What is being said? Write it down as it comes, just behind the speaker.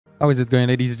How is it going,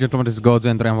 ladies and gentlemen? This is Godzo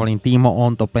and I'm running Teemo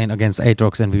on top lane against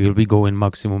Aatrox, and we will be going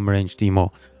maximum range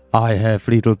Teemo. I have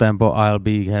little tempo, I'll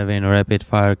be having rapid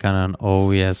fire cannon,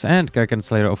 oh yes, and Kraken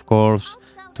Slayer of course,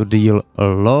 to deal a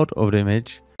lot of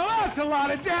damage. Oh, that's a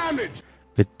lot of damage!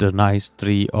 With the nice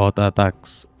 3 auto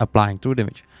attacks applying 2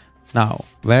 damage. Now,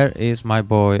 where is my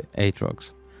boy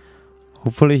Aatrox?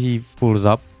 Hopefully he pulls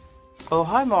up. Oh,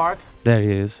 hi Mark. There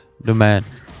he is, the man.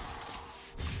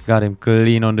 Got him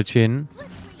clean on the chin.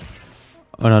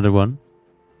 Another one.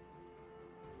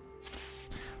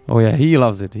 Oh yeah, he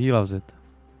loves it. He loves it.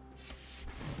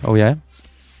 Oh yeah.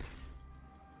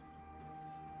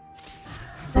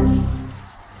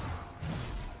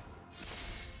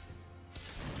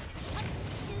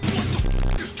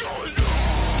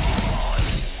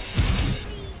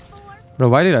 Bro,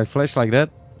 why did I flash like that?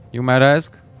 You might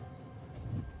ask.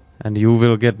 And you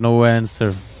will get no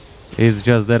answer. It's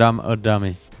just that I'm a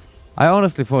dummy. I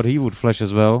honestly thought he would flash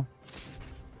as well.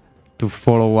 To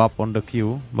follow up on the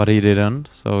Q, but he didn't,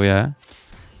 so yeah.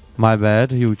 My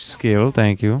bad, huge skill,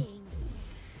 thank you.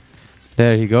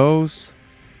 There he goes.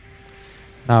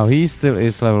 Now he still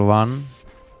is level 1.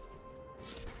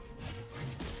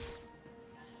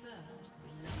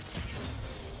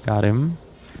 Got him.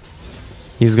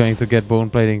 He's going to get bone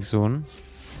plating soon.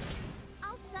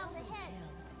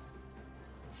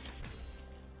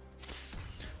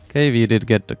 Okay, we did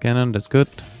get the cannon, that's good.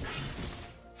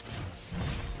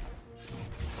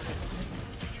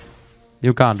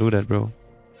 You can't do that, bro.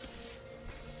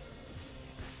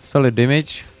 Solid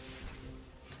damage.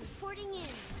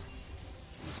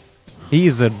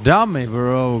 He's a dummy,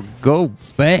 bro. Go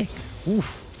back.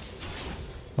 Oof.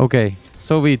 Okay,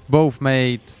 so we both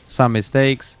made some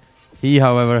mistakes. He,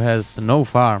 however, has no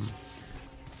farm.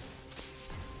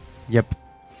 Yep.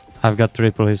 I've got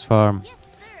triple his farm.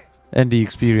 And the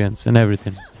experience and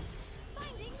everything.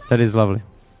 That is lovely.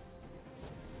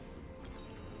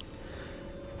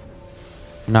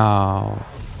 Now,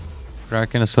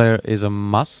 Kraken Slayer is a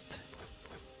must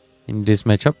in this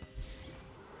matchup.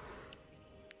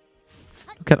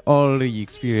 Look at all the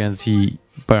experience he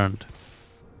burned.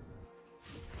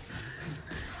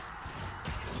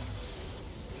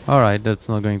 Alright, that's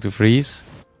not going to freeze.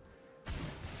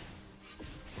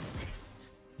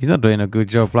 He's not doing a good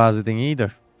job blasting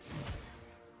either.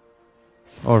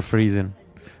 Or freezing.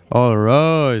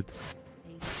 Alright.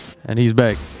 And he's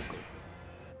back.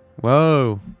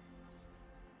 Whoa.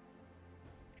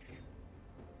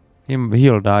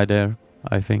 He'll die there,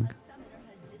 I think.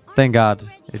 Thank God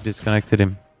it disconnected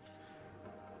him.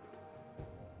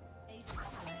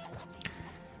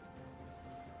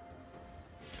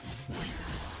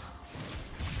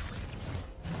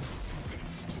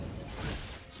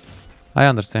 I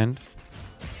understand.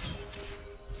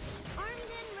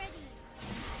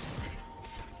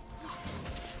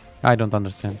 I don't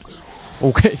understand.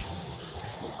 Okay.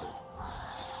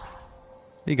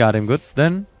 We got him good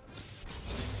then.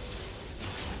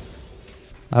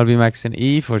 I'll be maxing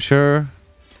E for sure.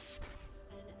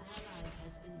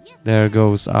 There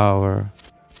goes our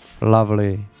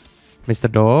lovely Mr.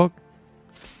 Dog.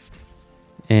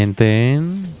 And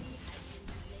then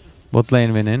bot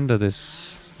lane winning, that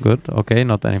is good. Okay,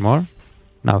 not anymore.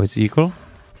 Now it's equal.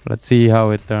 Let's see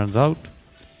how it turns out.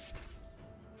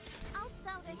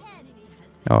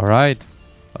 Alright.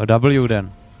 A W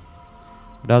then.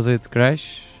 Does it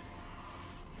crash?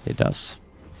 It does.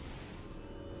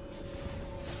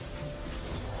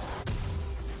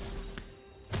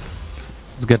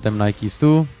 Let's get them Nikes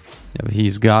too. Yeah,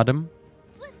 he's got them.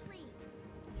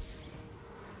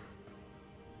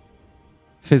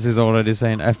 Fizz is already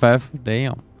saying FF.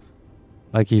 Damn.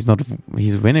 Like he's not.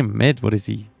 He's winning mid. What is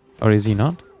he? Or is he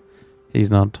not? He's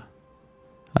not.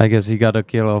 I guess he got a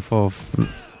kill off of.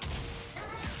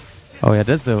 Oh yeah,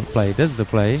 that's the play. That's the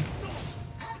play.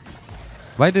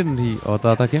 Why didn't he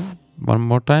auto-attack him one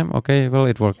more time? Okay, well,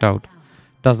 it worked out.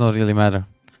 Does not really matter.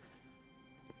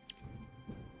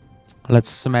 Let's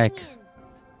smack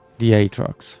the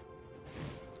Aatrox.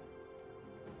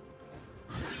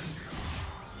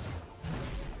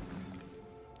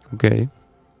 Okay.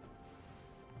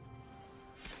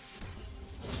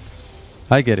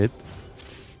 I get it.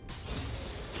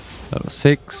 Level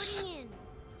 6.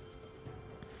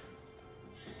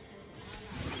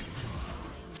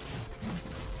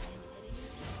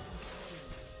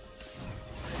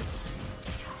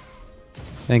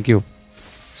 Thank you.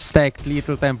 Stacked,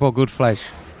 little tempo, good flash.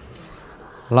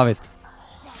 Love it.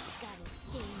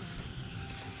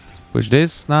 Let's push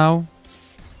this now.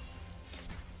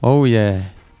 Oh yeah.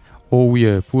 Oh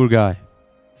yeah, poor guy.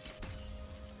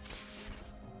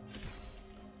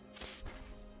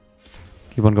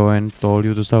 Keep on going. Told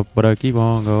you to stop, but I keep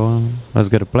on going. Let's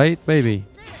get a plate, baby.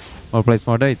 More plates,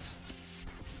 more dates.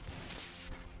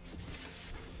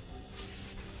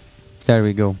 There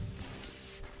we go.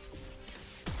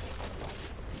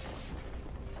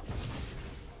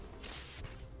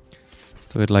 Let's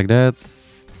do it like that.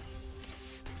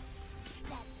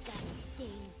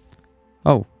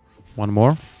 Oh, one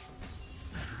more.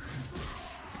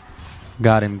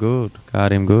 Got him good.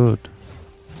 Got him good.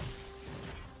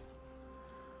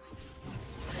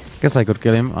 Guess I could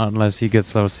kill him unless he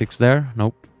gets level 6 there.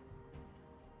 Nope.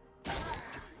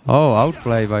 Oh,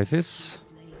 outplay by Fizz.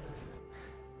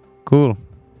 Cool.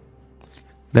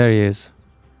 There he is.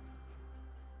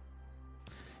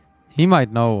 He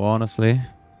might know, honestly.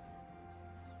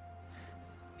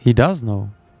 He does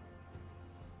know.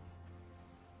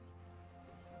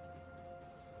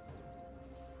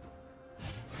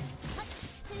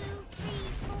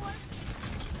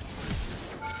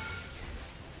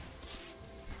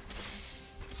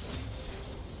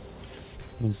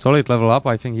 Solid level up,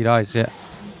 I think he dies, yeah.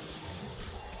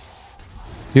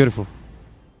 Beautiful.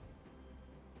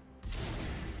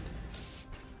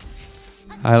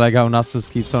 I like how Nasus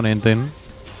keeps on hinting.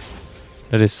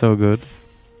 That is so good.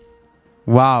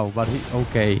 Wow, but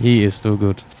he is too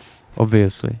good.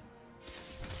 Obviously.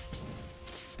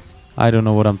 I don't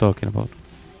know what I'm talking about.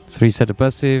 Let's reset the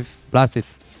passive. Blast it.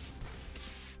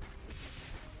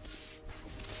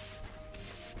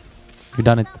 We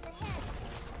done it.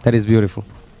 That is beautiful.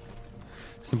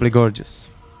 Simply gorgeous.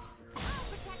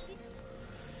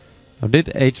 Now, did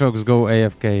Aatrox go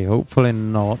AFK? Hopefully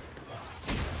not.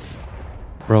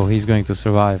 Bro, he's going to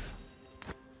survive.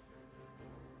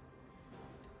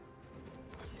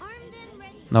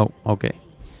 No, okay.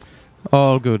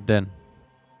 All good then.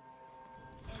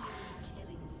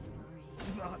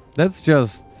 That's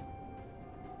just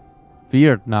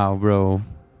weird now, bro.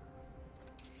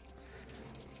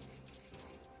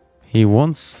 He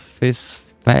wants Fizz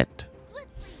fat.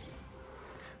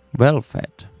 Well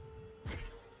fed.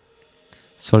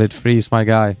 Solid freeze, my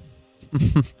guy.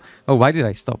 Oh, why did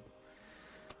I stop?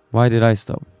 Why did I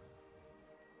stop?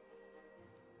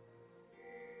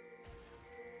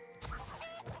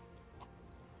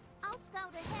 I'll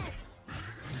scout ahead.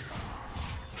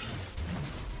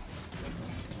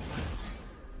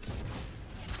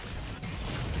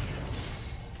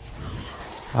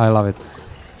 I love it.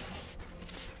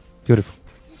 Beautiful.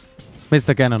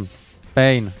 Mr. Cannon.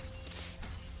 Pain.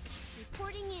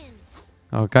 Reporting in.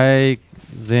 Okay,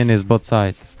 Zin is bot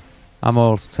side. I'm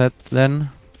all set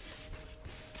then.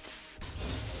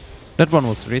 That one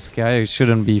was risky. I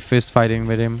shouldn't be fist fighting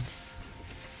with him.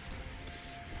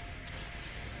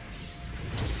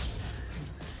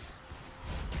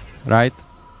 Right?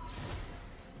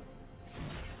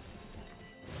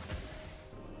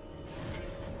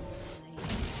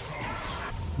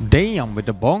 Damn, with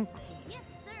the bonk. Yes,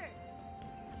 sir.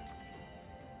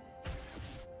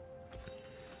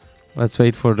 Let's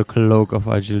wait for the cloak of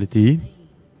agility.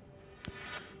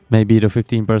 Maybe the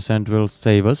 15% will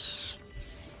save us.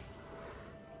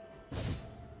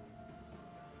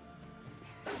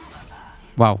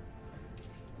 Wow.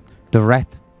 The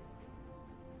rat.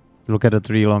 Look at the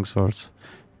 3 long swords.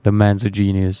 The man's a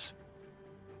genius.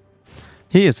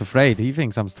 He is afraid. He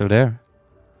thinks I'm still there.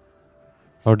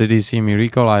 Or did he see me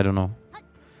recall? I don't know.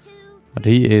 But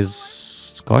he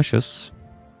is cautious.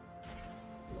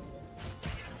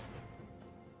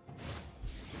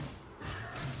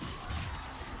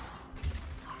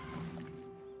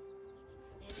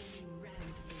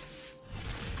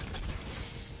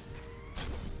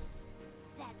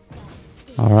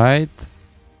 Alright.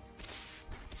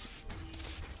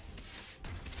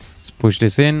 Let's push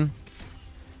this in.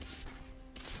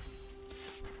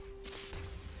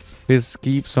 This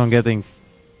keeps on getting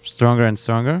stronger and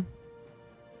stronger.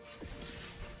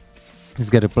 Let's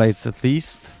get the plates at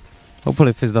least.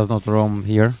 Hopefully Fizz does not roam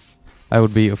here. I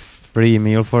would be a free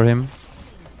meal for him.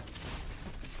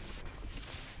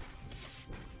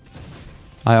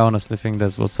 I honestly think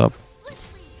that's what's up.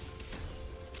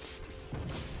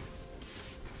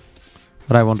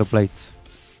 But I want the plates.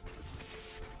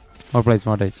 More plates,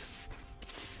 more dates.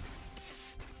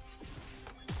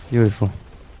 Beautiful.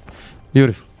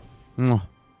 Beautiful. Mwah.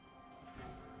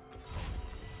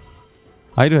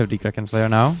 I do have the Kraken Slayer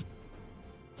now.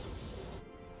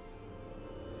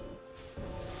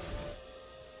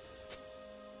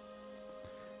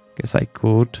 Guess I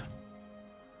could.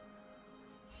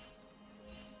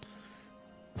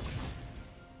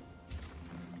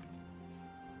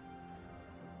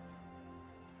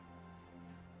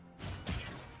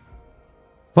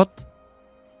 What?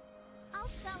 I'll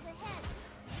scout ahead.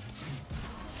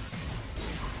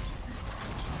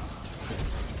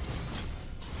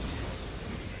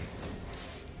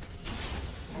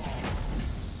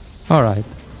 Alright.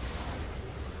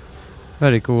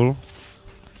 Very cool.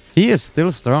 He is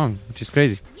still strong, which is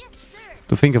crazy Yes, sir.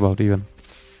 to think about even.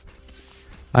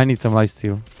 I need some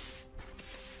lifesteal.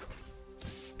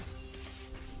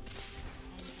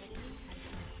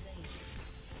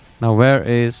 Now where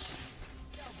is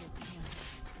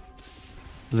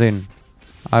Zin?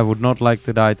 I would not like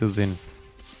to die to Zin.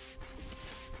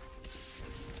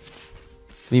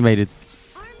 We made it.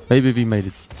 Baby, we made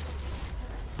it.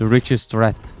 The richest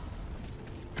rat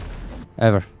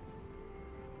ever.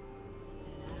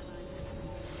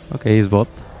 Okay, he's bot.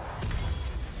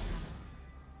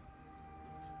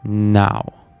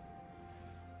 Now.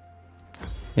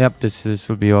 Yep, this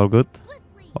will be all good.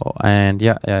 Oh, and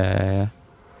yeah.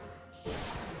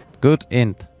 Good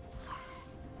int.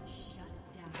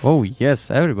 Oh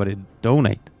yes, everybody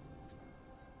donate.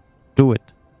 Do it.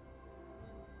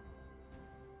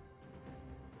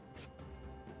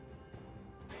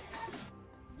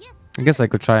 Yes, I guess I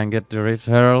could try and get the Rift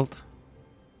Herald.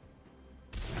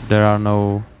 There are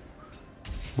no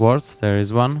wards. There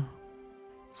is one.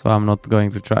 So I'm not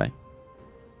going to try.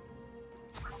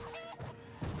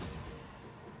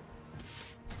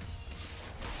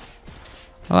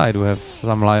 Well, I do have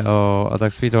some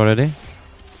attack speed already.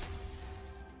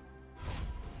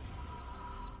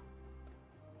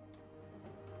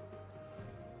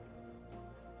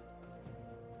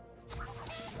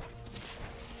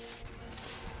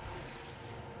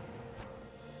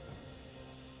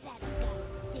 that's gotta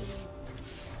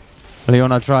stay.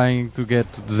 Leona trying to get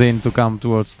Zane to come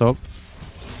towards top.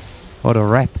 What a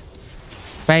rat.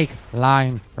 Fake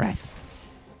line rat.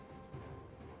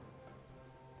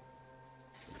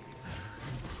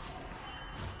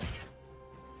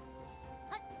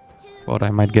 Thought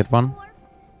I might get one.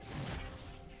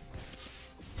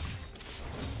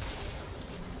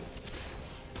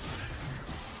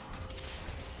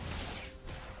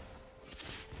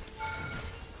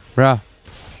 Bruh.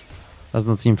 Does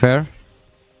not seem fair.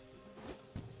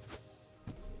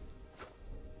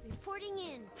 Reporting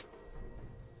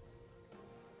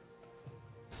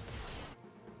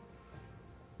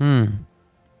in.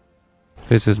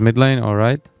 This is mid lane,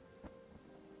 alright.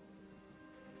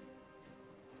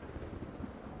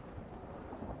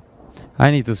 I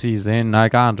need to see Zane. I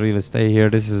can't really stay here.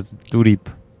 This is too deep.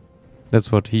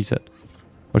 That's what he said.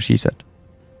 Or she said.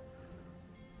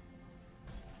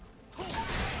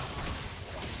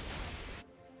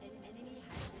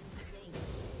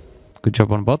 Good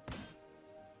job on bot.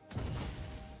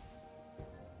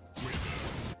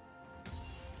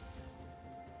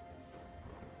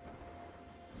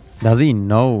 Does he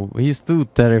know? He's too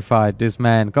terrified, this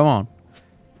man. Come on.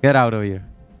 Get out of here.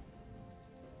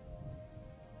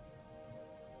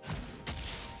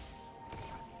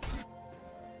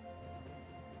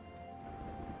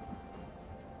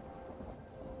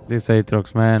 This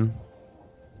Aatrox, man.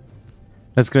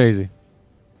 That's crazy.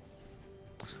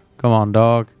 Come on,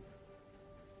 dog.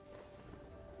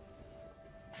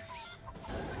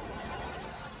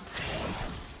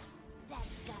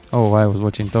 Oh, I was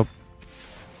watching top.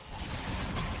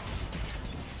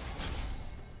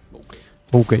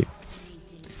 Okay.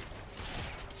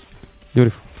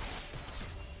 Beautiful.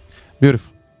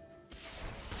 Beautiful.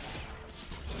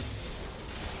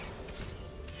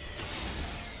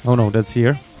 Oh no, that's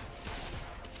here.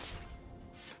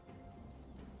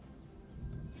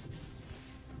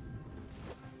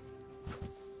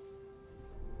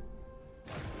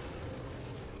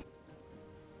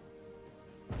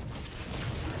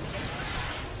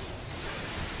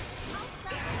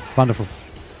 Wonderful.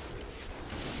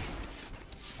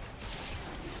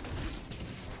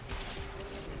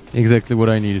 Exactly what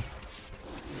I needed.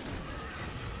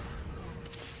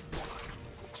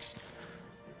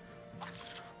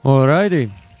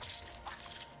 Alrighty.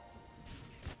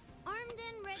 Armed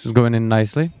and ready. This is going in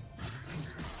nicely.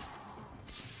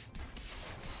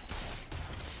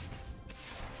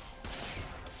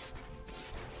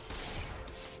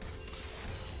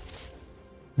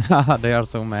 They are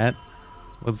so mad.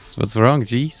 What's wrong,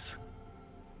 jeez?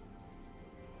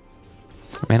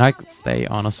 I mean, I could stay,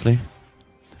 honestly.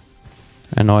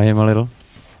 Annoy him a little.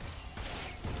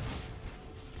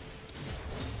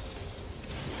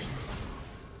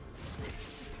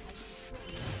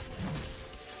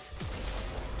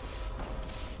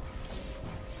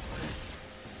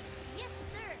 Yes,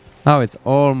 sir. Now it's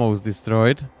almost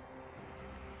destroyed.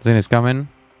 Zin is coming.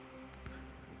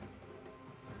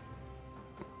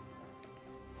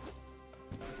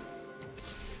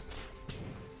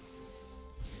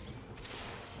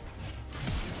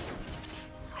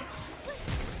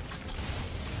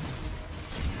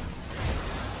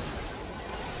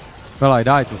 Well, I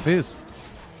died to Fizz.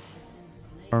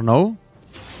 Or no?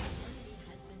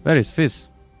 Where is Fizz?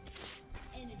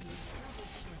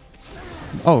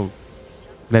 Oh,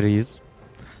 there he is.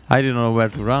 I didn't know where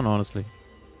to run, honestly.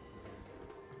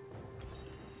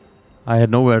 I had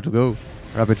nowhere to go.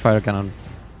 Rapid fire cannon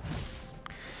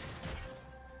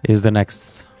is the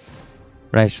next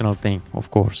rational thing,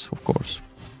 of course, of course.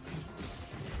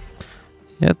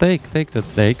 Yeah, take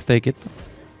it.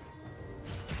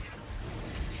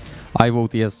 I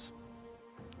vote yes.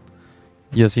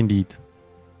 Yes, indeed.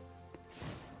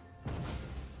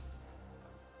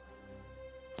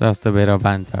 Just a bit of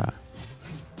banter.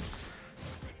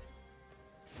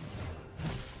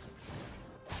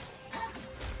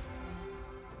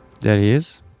 There he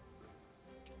is.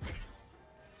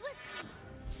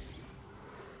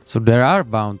 So there are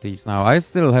bounties now. I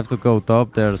still have to go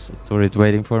top. There's a turret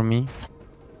waiting for me.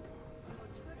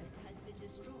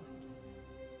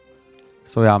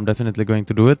 So yeah, I'm definitely going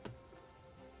to do it.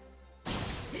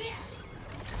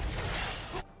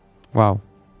 Wow.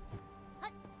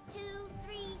 2,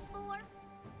 3, 4.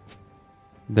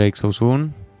 Drake so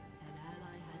soon.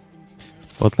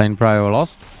 Botlane Prio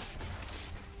lost.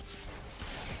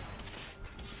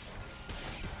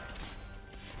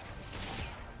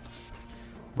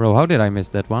 Bro, how did I miss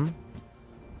that one?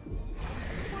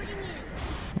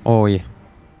 Oh yeah.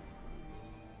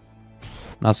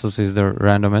 Nasus is the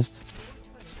randomest.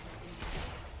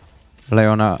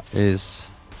 Leona is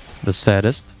the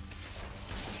saddest.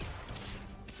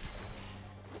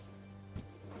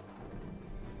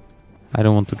 I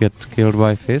don't want to get killed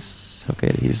by Fizz.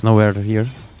 Okay, he's nowhere here.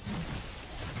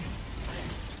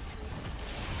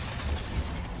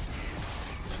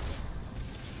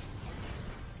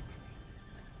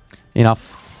 Enough.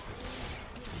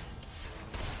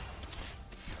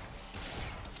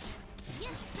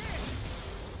 Yes, sir.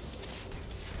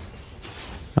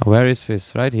 Now where is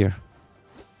Fizz? Right here.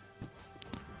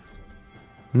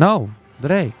 No,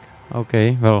 Drake.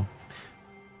 Okay, well,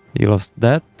 he lost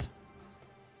that.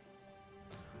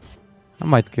 I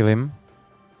might kill him.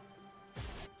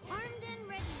 Armed and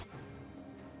ready.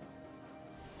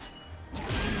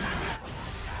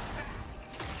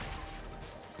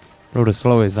 Bro, the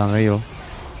slow is unreal.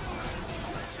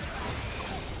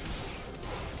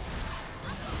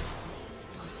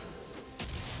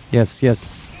 Yes,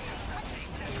 yes.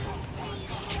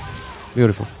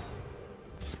 Beautiful.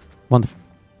 Wonderful.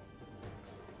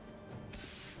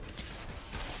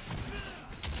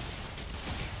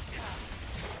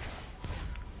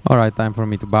 Alright, time for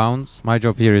me to bounce. My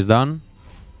job here is done.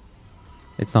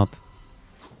 It's not.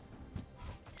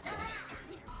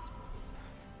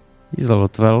 He's level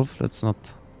 12, that's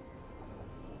not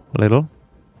little.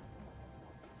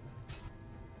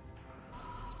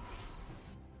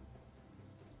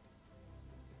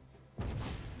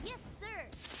 Yes, sir.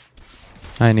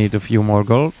 I need a few more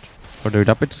gold for the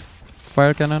rapid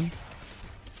fire cannon.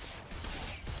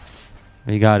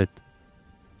 We got it.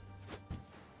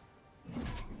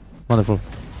 Wonderful.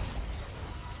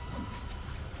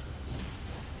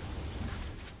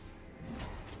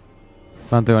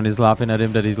 Pantheon is laughing at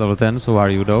him that he's level 10, so are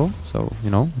you though. So, you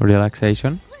know,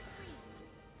 relaxation.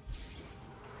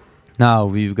 Now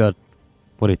we've got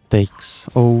what it takes.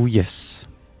 Oh, yes.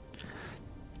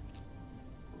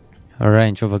 A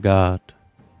range of a god.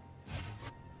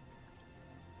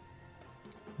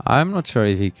 I'm not sure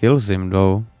if he kills him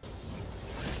though.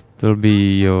 It will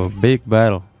be a big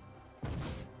battle.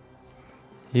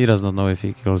 He does not know if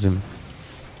he kills him.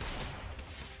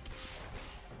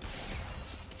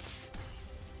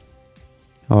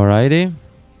 Alrighty.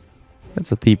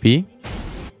 That's a TP.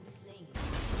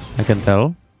 I can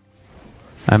tell.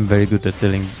 I'm very good at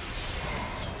telling.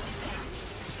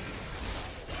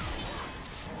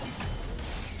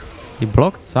 He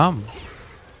blocked some.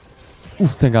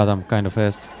 Oof, thank god I'm kind of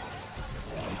fast.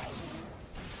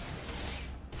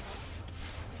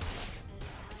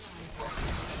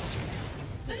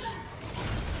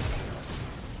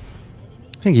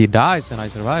 I think he dies and I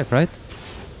survive, right?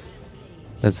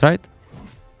 That's right.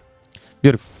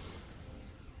 Beautiful.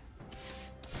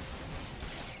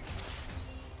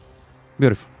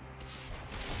 Beautiful.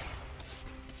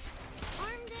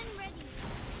 Armed and ready.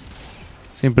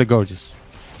 Simply gorgeous.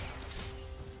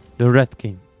 The Red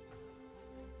King.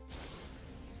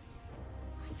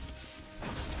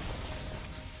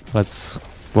 Let's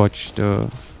watch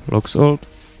the Lux ult. 2,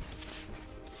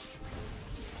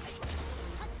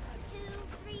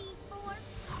 3, 4.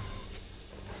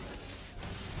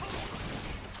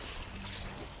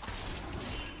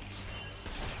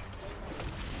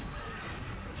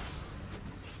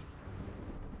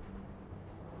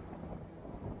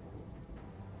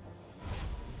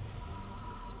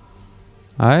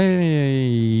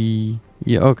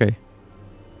 Yeah, okay.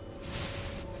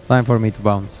 Time for me to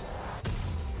bounce.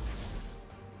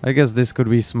 I guess this could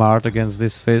be smart against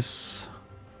this Fizz.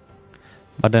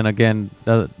 But then again,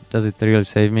 does it really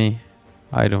save me?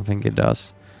 I don't think it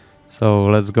does. So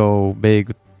let's go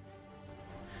big.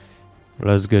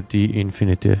 Let's get the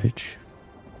Infinity Edge.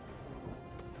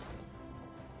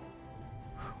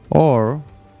 Or...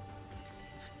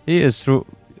 he is true.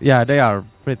 Yeah, they are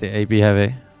pretty AP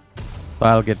heavy. So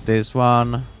I'll get this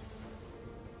one.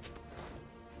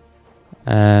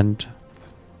 And...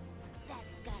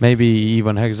 maybe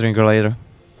even Hexdrinker later.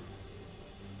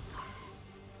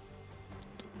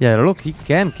 Yeah, look, he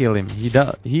can kill him.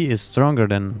 He is stronger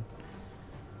than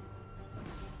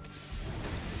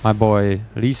my boy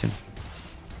Lee Sin.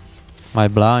 My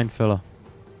blind fella.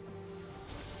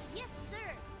 Yes,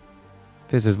 sir.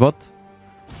 This is bot.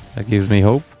 That gives me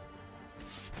hope.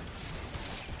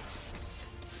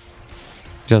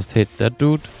 Just hit that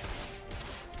dude.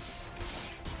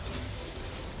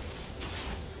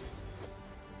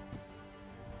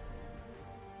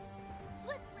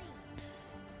 Swiftly.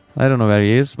 I don't know where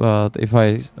he is, but if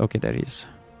I... okay, there he is.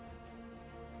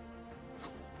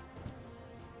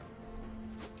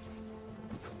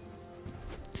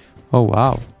 Oh,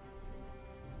 wow.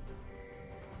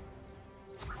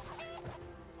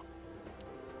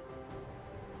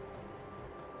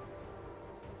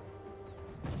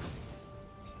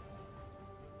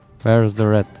 Where's the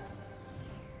red?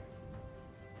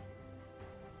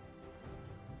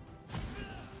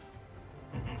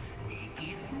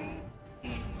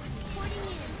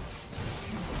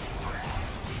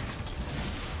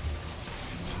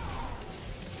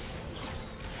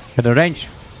 At the range.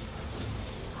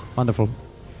 Wonderful.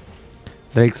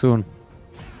 Drake soon.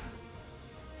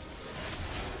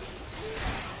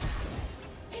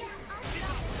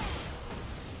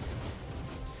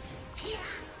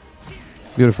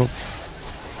 Beautiful.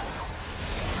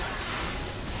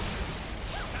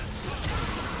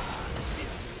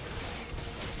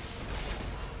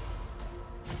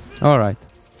 All right.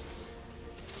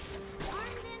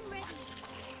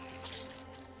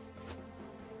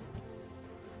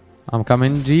 I'm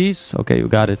coming, G's. Okay, you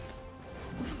got it.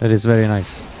 That is very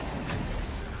nice.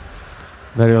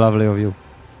 Very lovely of you.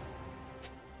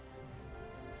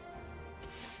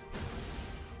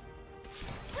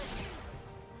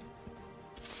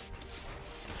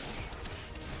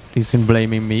 He's in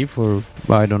blaming me for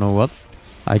I don't know what.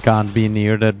 I can't be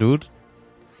near that dude.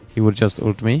 He would just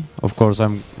ult me. Of course, I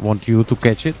want you to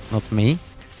catch it, not me.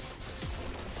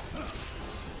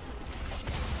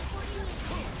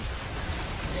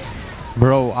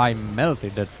 Bro, I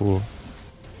melted that fool.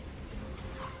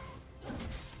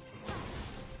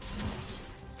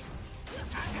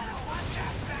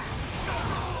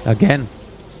 Again.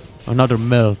 Another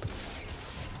melt.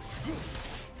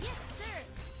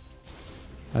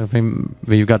 I don't think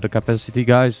we've got the capacity,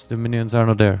 guys. The minions are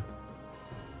not there.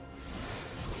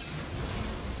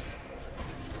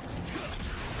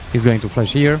 He's going to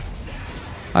flash here.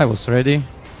 I was ready.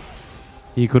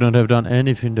 He couldn't have done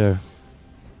anything there.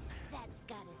 That's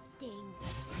gotta sting.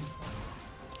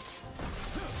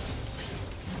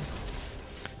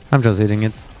 I'm just hitting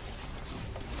it.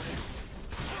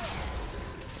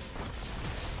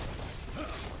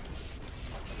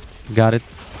 Got it.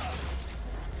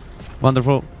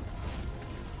 Wonderful.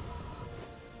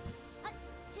 1,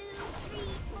 2, 3,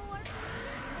 4.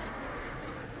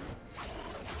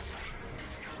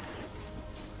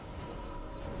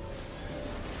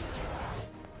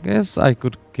 Guess I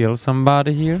could kill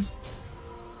somebody here.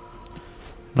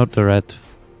 Not the rat.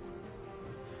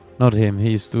 Not him,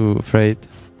 he's too afraid.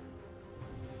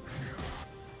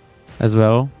 As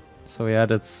well. So yeah,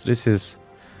 this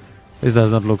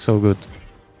does not look so good.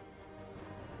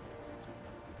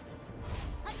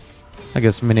 I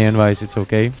guess minion wise it's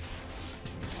okay.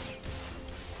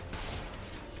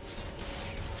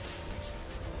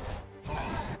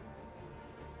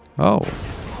 Oh.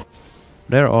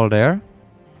 They're all there.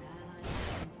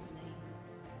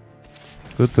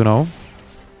 Good to know.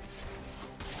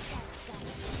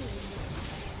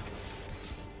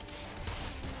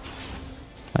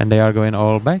 And they are going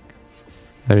all back.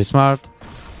 Very smart.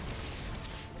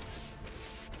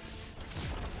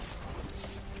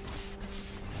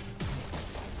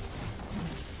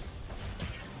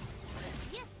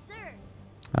 Yes, sir.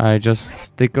 I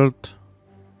just tickled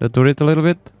the turret a little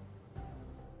bit.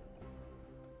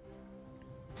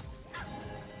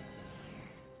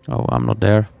 Oh, I'm not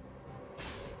there.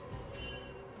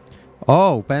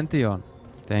 Oh, Pantheon.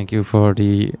 Thank you for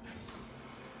the...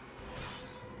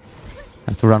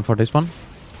 I have to run for this one.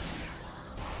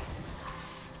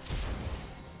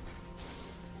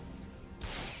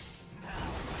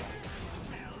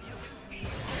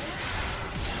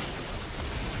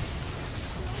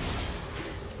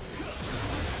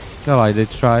 Well, I did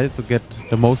try to get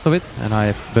the most of it, and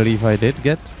I believe I did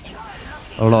get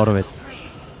a lot of it.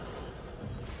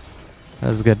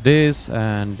 Let's get this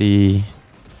and this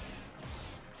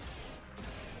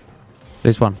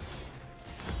one.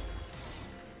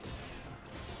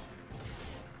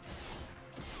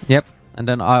 Yep, and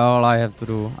then all I have to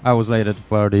do, I was late at the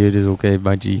party, it is okay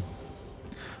by G.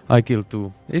 I killed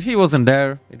 2. If he wasn't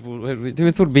there, it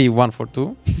would be 1 for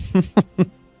 2.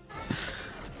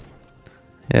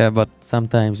 Yeah, but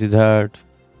sometimes it's hard.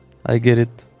 I get it.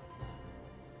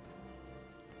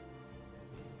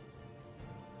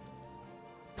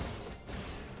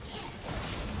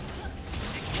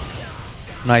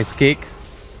 Nice kick.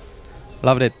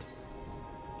 Loved it.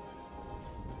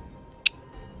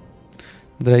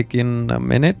 Drake in a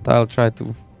minute. I'll try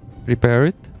to prepare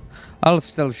it. I'll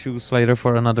still choose later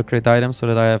for another crit item so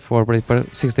that I have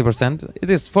 60%. It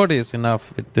is 40 is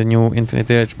enough with the new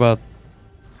Infinity Edge, but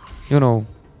you know,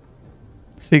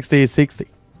 60 is 60.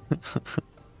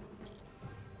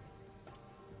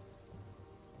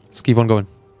 Let's keep on going.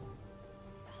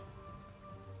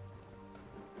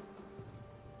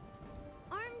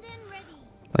 Armed and ready.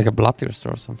 Like a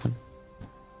Bloodthirster or something.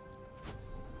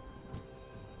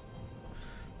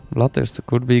 Bloodthirster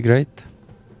could be great.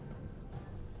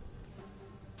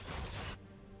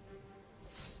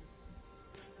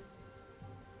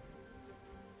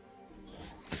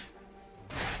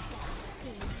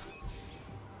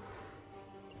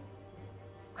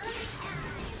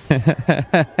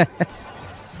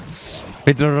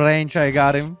 With the range, I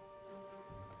got him.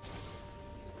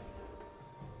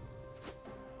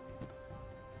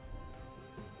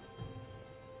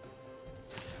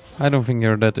 I don't think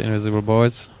you're that invisible,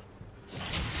 boys.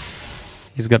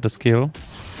 He's got the skill.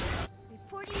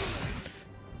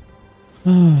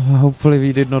 Hopefully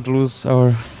we did not lose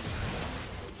our...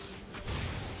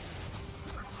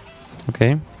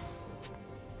 Okay.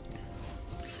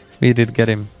 We did get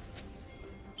him.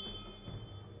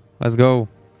 Let's go.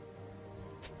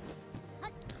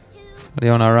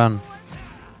 Leona, run.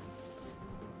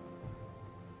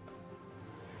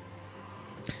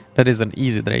 That is an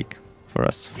easy Drake for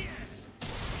us.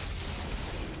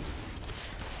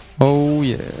 Oh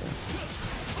yeah.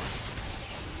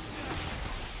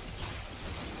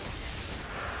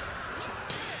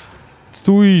 It's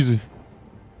too easy.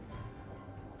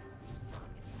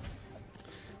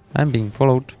 I'm being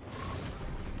followed.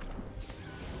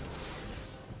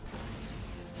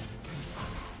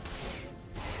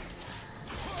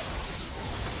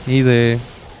 Easy.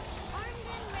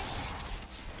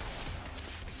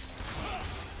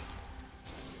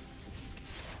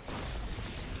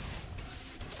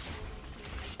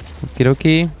 Okie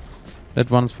dokie. That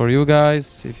one's for you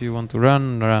guys. If you want to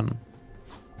run, run.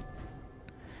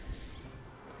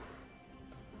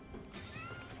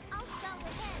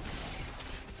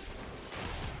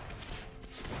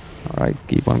 Alright,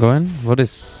 keep on going. What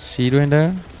is she doing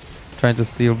there? Trying to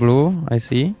steal blue, I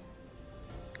see.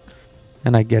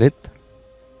 And I get it.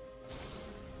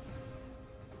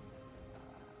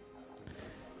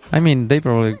 I mean, they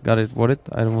probably got it worth it.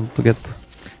 I don't want to get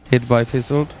hit by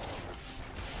Fizzled.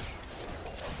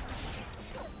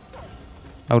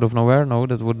 Out of nowhere? No,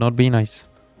 that would not be nice.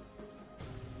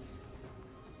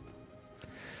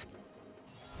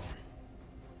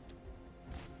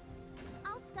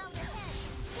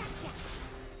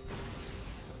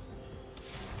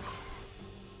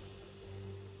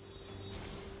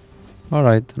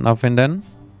 Alright, nothing then.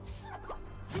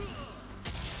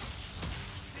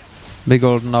 Big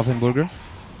old nothing burger.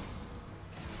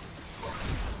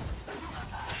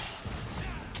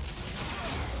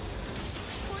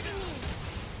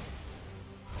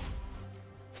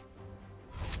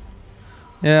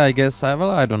 Yeah, I guess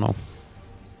well, I don't know.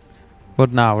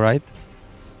 But now, right?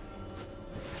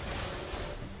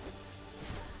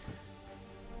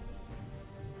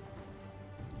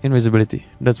 Invisibility,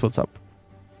 that's what's up.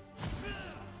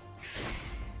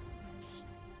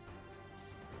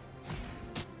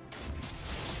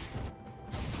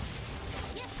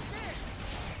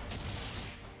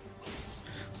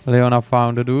 Leona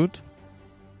found a dude.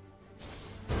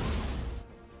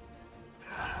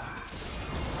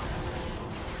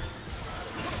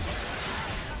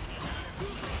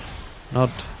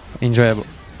 Not enjoyable.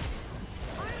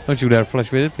 Don't you dare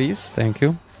flash with it, please. Thank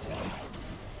you.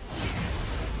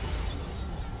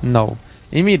 No.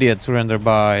 Immediate surrender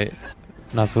by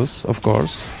Nasus, of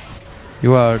course.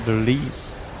 You are the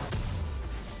least.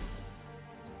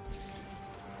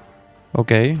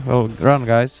 Okay, well, run,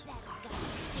 guys.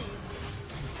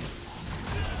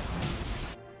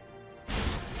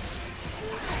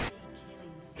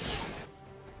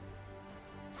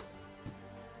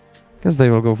 Guess they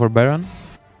will go for Baron.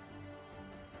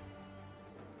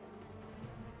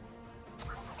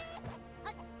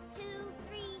 Two,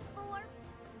 three, four.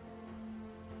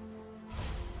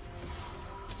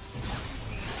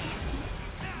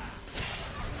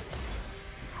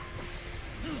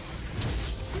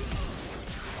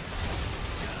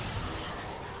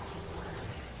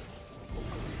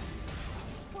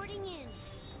 Porting in.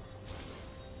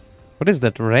 What is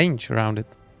that range around it?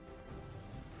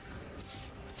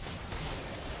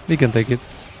 We can take it.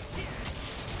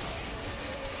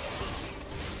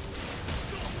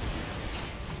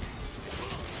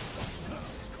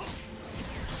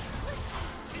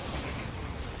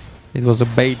 It was a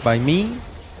bait by me.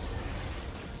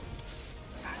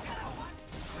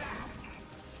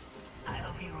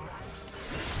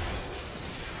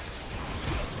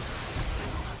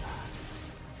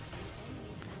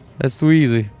 That's too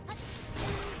easy.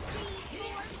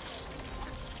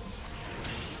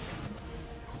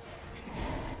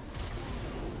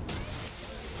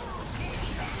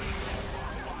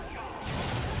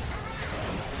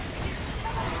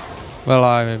 Well,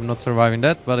 I'm not surviving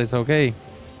that, but it's okay.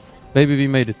 Baby, we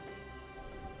made it.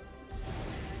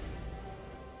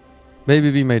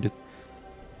 Baby, we made it.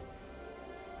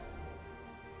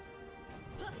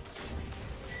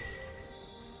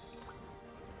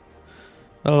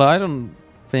 Well, I don't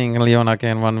think Leona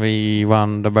can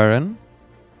 1v1 the Baron.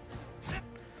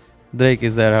 Drake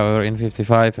is there, however, in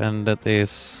 55, and that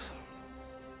is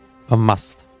a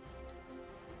must.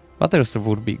 Butters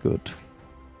would be good.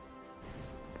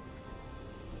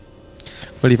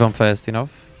 Well, if I'm fast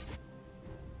enough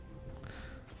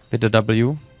with the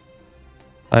W.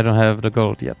 I don't have the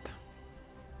gold yet.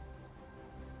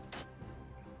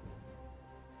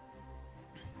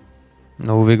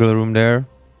 No wiggle room there.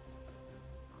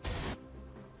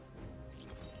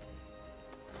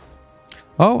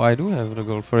 Oh, I do have the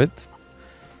gold for it.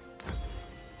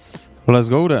 Let's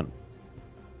go then.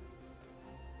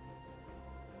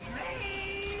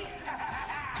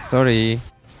 Sorry. Yes,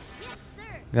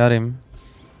 sir. Got him.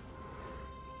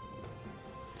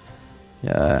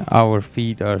 Yeah, our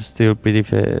feet are still pretty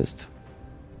fast.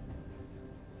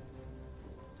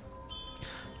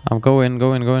 I'm going.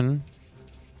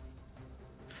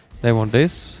 They want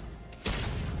this.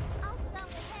 I'll scout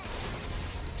ahead.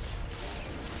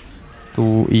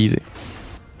 Too easy.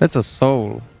 That's a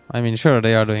soul. I mean, sure,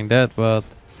 they are doing that, but...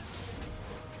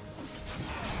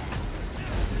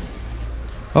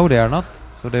 Oh, they are not.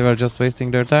 So they were just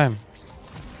wasting their time.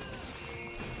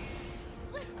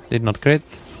 Did not crit.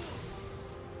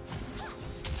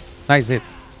 Nice hit.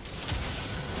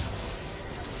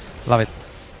 Love it.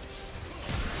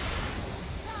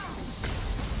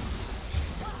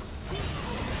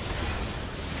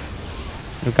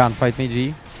 You can't fight me,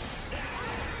 G.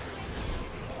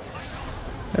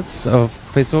 That's a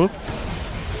fizzle.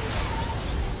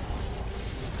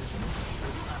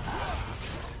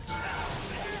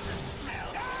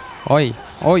 Oi,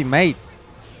 oi, mate.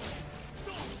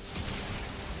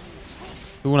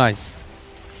 Too nice.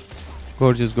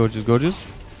 Gorgeous, gorgeous, gorgeous.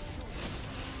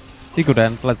 He could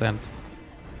end. Let's end.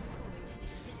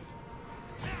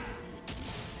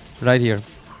 Right here.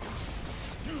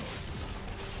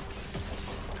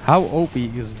 How OP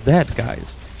is that,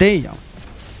 guys? Damn.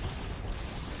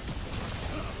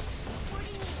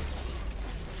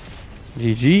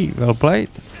 GG, well played.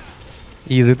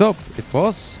 Easy top. It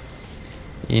was.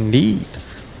 Indeed.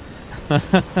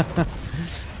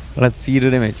 Let's see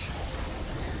the damage.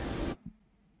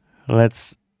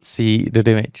 Let's see the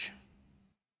damage.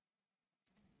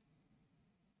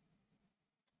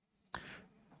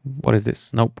 What is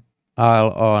this? Nope. I'll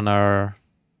honor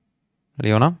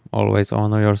Leona. Always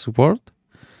honor your support.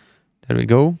 There we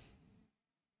go.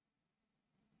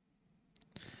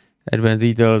 Advanced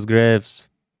details, graphs.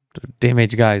 The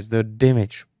damage, guys. The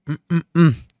damage.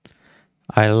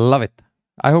 I love it.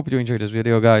 I hope you enjoyed this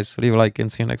video, guys. Leave a like and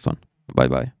see you next one.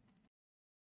 Bye-bye.